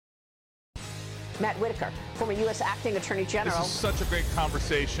Matt Whitaker, former U.S. Acting Attorney General. This is such a great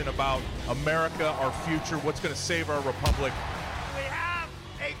conversation about America, our future, what's going to save our republic. We have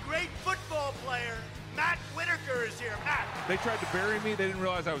a great football player. Matt Whitaker is here. Matt. They tried to bury me. They didn't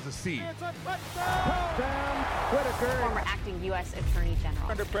realize I was a C. It's a touchdown. Whitaker. Former acting U.S. Attorney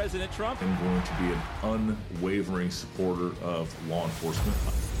General. Under President Trump. I'm going to be an unwavering supporter of law enforcement.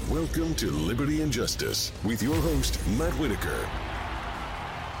 Welcome to Liberty and Justice with your host, Matt Whitaker.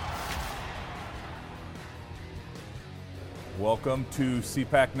 Welcome to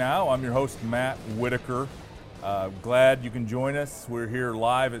CPAC Now. I'm your host, Matt Whitaker. Glad you can join us. We're here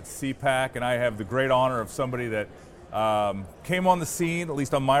live at CPAC, and I have the great honor of somebody that came on the scene, at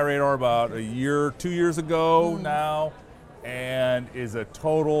least on my radar, about 2 years ago now, and is a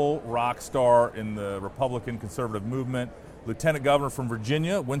total rock star in the Republican conservative movement. Lieutenant Governor from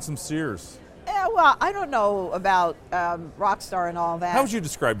Virginia, Winsome Earle-Sears. Yeah, well, I don't know about rock star and all that. How would you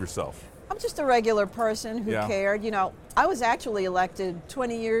describe yourself? I'm just a regular person who cared. You know, I was actually elected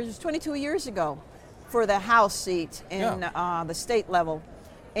 22 years ago for the House seat in the state level.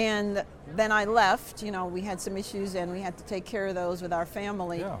 And then I left. You know, we had some issues and we had to take care of those with our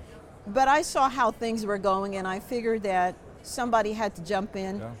family. Yeah. But I saw how things were going, and I figured that somebody had to jump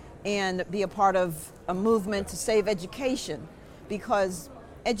in and be a part of a movement to save education, because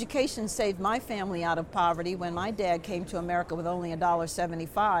education saved my family out of poverty when my dad came to America with only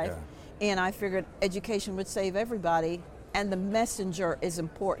 $1.75. And I figured education would save everybody, and the messenger is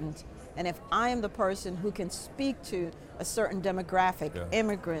important. And if I am the person who can speak to a certain demographic,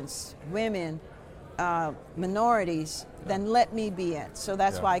 immigrants, women, minorities, then let me be it. So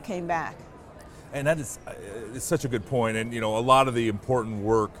that's why I came back. And that is it's such a good point. And, you know, a lot of the important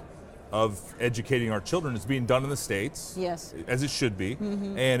work of educating our children is being done in the states, as it should be.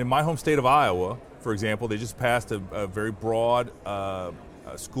 And in my home state of Iowa, for example, they just passed a very broad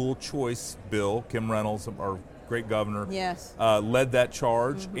school choice bill. Kim Reynolds, our great governor, led that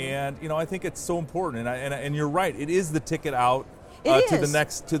charge. And, you know, I think it's so important. And you're right, it is the ticket out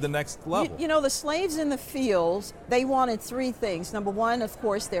to the next level. You know, the slaves in the fields, they wanted three things. Number one, of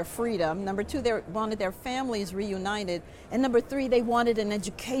course, their freedom. Number two, they wanted their families reunited. And number three, they wanted an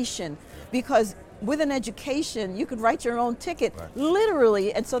education, because with an education, you could write your own ticket,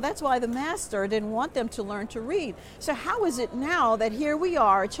 literally. And so that's why the master didn't want them to learn to read. So how is it now that here we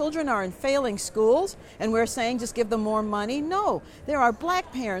are, children are in failing schools, and we're saying just give them more money? No, there are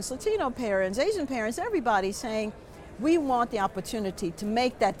black parents, Latino parents, Asian parents, everybody saying, we want the opportunity to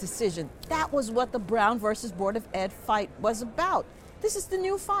make that decision. That was what the Brown versus Board of Ed fight was about. This is the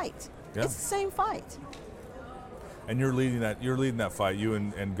new fight. It's the same fight. And you're leading that fight. You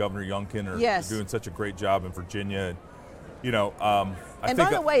and Governor Youngkin are doing such a great job in Virginia. And, you know, and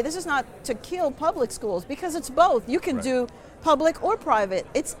by the way, this is not to kill public schools, because it's both. You can do public or private.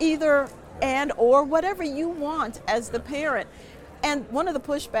 It's either and or whatever you want as the parent. And one of the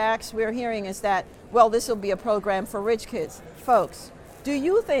pushbacks we're hearing is that, well, this will be a program for rich kids. Folks, do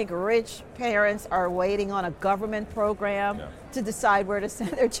you think rich parents are waiting on a government program to decide where to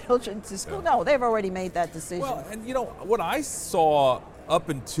send their children to school? No, they've already made that decision. Well, and you know, what I saw up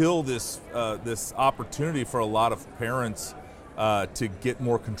until this opportunity for a lot of parents to get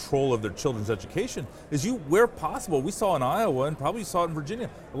more control of their children's education is where possible. We saw in Iowa, and probably saw it in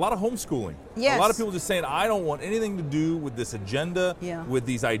Virginia, a lot of homeschooling. A lot of people just saying, I don't want anything to do with this agenda, with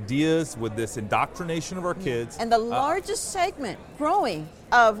these ideas, with this indoctrination of our kids. And the largest segment growing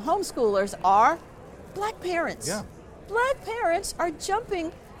of homeschoolers are black parents. Black parents are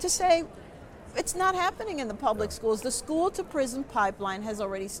jumping to say, it's not happening in the public schools. The school to prison pipeline has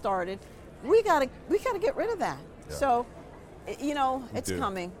already started. We gotta get rid of that. So, you know, it's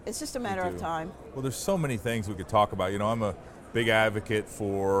coming. It's just a matter of time. Well, there's so many things we could talk about. You know, I'm a big advocate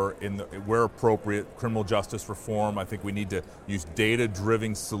for, where appropriate, criminal justice reform. I think we need to use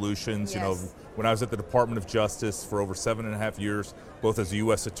data-driven solutions. You know, when I was at the Department of Justice for over 7.5 years, both as a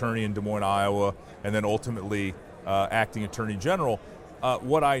U.S. Attorney in Des Moines, Iowa, and then ultimately Acting Attorney General,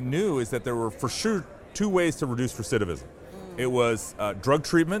 what I knew is that there were for sure two ways to reduce recidivism. It was drug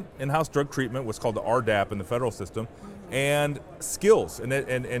treatment, in-house drug treatment, what's called the RDAP in the federal system, and skills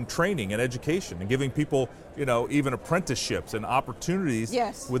and training and education, and giving people, you know, even apprenticeships and opportunities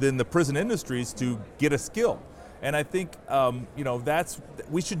within the prison industries to get a skill. And I think, you know,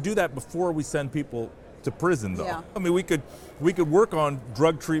 we should do that before we send people to prison, though. I mean, we could work on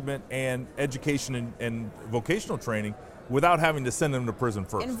drug treatment and education and vocational training without having to send them to prison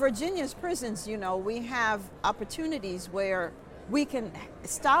first. In Virginia's prisons, you know, we have opportunities where we can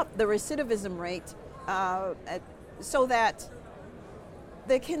stop the recidivism rate so that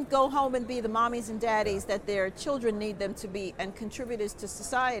they can go home and be the mommies and daddies that their children need them to be, and contributors to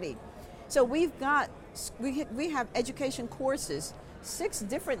society. So we have education courses, 6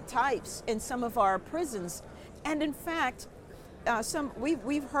 different types in some of our prisons. And in fact,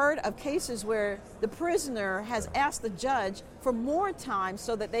 we've heard of cases where the prisoner has asked the judge for more time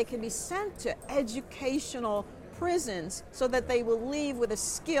so that they can be sent to educational prisons so that they will leave with a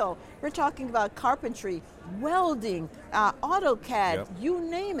skill. We're talking about carpentry, welding, AutoCAD, you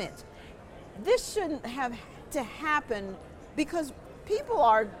name it. This shouldn't have to happen because people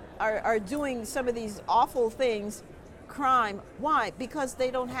are doing some of these awful things, crime. Why? Because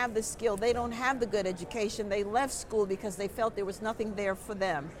they don't have the skill. They don't have the good education. They left school because they felt there was nothing there for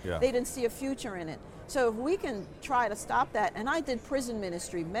them. Yeah. They didn't see a future in it. So if we can try to stop that, and I did prison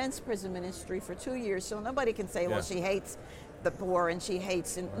ministry, men's prison ministry for 2 years, so nobody can say, well, she hates the poor and she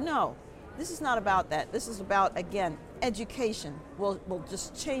hates, and no, this is not about that. This is about, again, education. We'll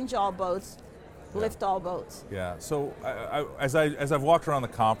just change all boats, lift all boats. Yeah, so as I've walked around the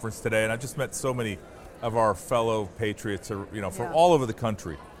conference today, and I've just met so many of our fellow patriots, from all over the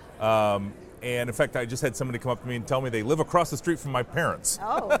country. And in fact, I just had somebody come up to me and tell me they live across the street from my parents.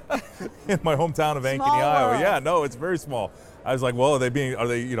 Oh. In my hometown of Ankeny, Iowa. Yeah, no, it's very small. I was like, well, are they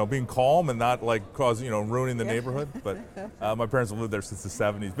being calm and not like ruining the neighborhood? But my parents have lived there since the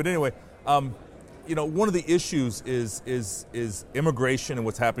 70s. But anyway, one of the issues is immigration and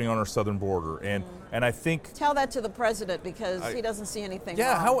what's happening on our southern border, and I think tell that to the president because he doesn't see anything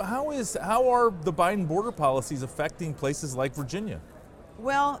wrong. How are the Biden border policies affecting places like Virginia?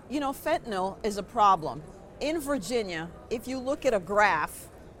 Well, fentanyl is a problem. In Virginia, if you look at a graph,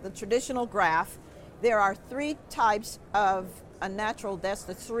 the traditional graph, there are 3 types of unnatural deaths,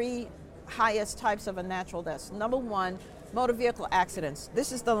 the 3 highest types of unnatural deaths. Number 1, motor vehicle accidents.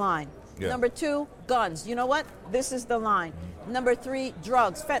 This is the line. Yeah. Number 2, guns. You know what? This is the line. Number 3,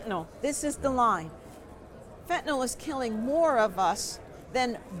 drugs, fentanyl. This is the line. Fentanyl is killing more of us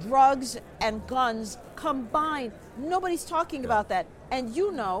than drugs and guns combined. Nobody's talking about that. And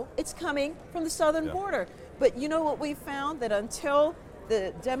it's coming from the southern border. But you know what we found? That until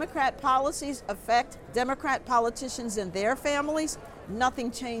the Democrat policies affect Democrat politicians and their families,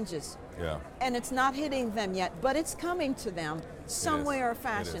 nothing changes. Yeah. And it's not hitting them yet, but it's coming to them some way or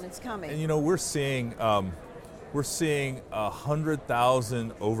fashion. It's coming. And we're seeing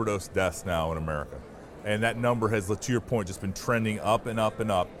 100,000 overdose deaths now in America, and that number has, to your point, just been trending up and up and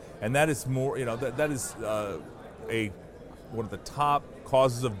up. And that is more, that is one of the top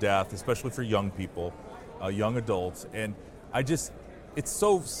causes of death, especially for young people, young adults. And it's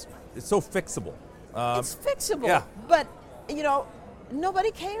so fixable. It's fixable. Yeah. But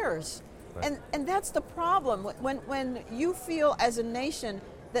nobody cares. Right. And that's the problem. When you feel as a nation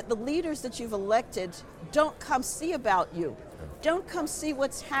that the leaders that you've elected don't come see about you, don't come see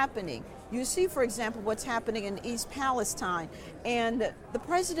what's happening. You see, for example, what's happening in East Palestine, and the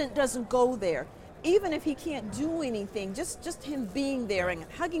president doesn't go there. Even if he can't do anything, just him being there and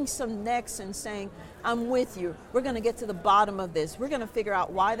hugging some necks and saying, I'm with you. We're going to get to the bottom of this. We're going to figure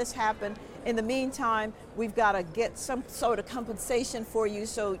out why this happened. In the meantime, we've got to get some sort of compensation for you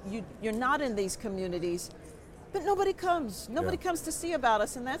so you're not in these communities. But nobody comes. Nobody comes to see about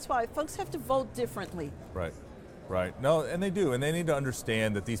us, and that's why folks have to vote differently. Right. No, and they do. And they need to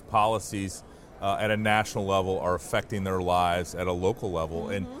understand that these policies at a national level are affecting their lives at a local level.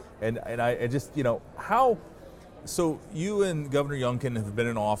 Mm-hmm. And I just, how, so you and Governor Youngkin have been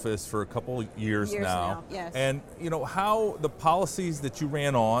in office for a couple years now. Yes. And, how the policies that you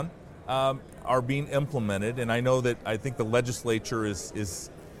ran on are being implemented. And I think the legislature is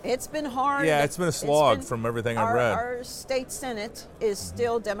it's been hard. Yeah, it's been a slog from everything I've read. Our state Senate is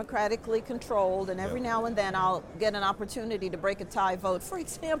still democratically controlled, and every now and then I'll get an opportunity to break a tie vote. For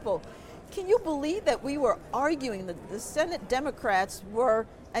example, can you believe that we were arguing that the Senate Democrats were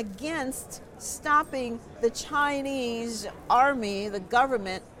against stopping the Chinese army, the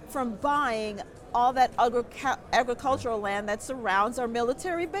government, from buying all that agricultural land that surrounds our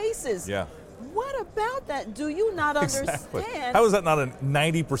military bases? Yeah. What about that? Do you not Exactly. understand? How is that not a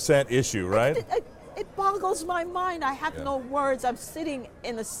 90% issue, right? It boggles my mind. I have no words. I'm sitting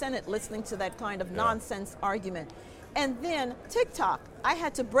in the Senate listening to that kind of nonsense argument. And then TikTok. I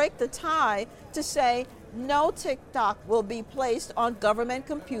had to break the tie to say no TikTok will be placed on government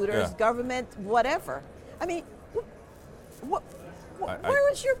computers, government whatever. I mean,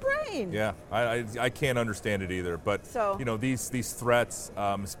 where is your brain? Yeah, I can't understand it either. But these threats,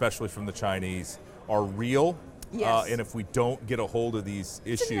 especially from the Chinese, are real. Yes. And if we don't get a hold of these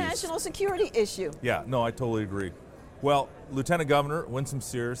issues, it's a national security issue. Yeah, no, I totally agree. Well, Lieutenant Governor Winsome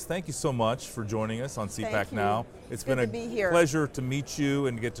Earle-Sears, thank you so much for joining us on CPAC Now. It's been a pleasure to meet you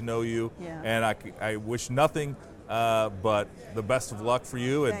and get to know you. Yeah. And I wish nothing but the best of luck for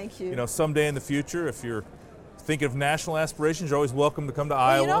you. And, Thank you. You know, someday in the future, if you're thinking of national aspirations, you're always welcome to come to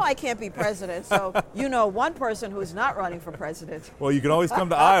Iowa. You know I can't be president, so you know one person who's not running for president. Well, you can always come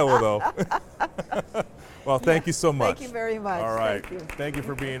to Iowa, though. Well, thank you so much. Thank you very much. All right. Thank you. Thank you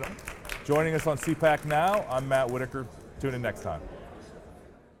for joining us on CPAC Now. I'm Matt Whitaker. Tune in next time.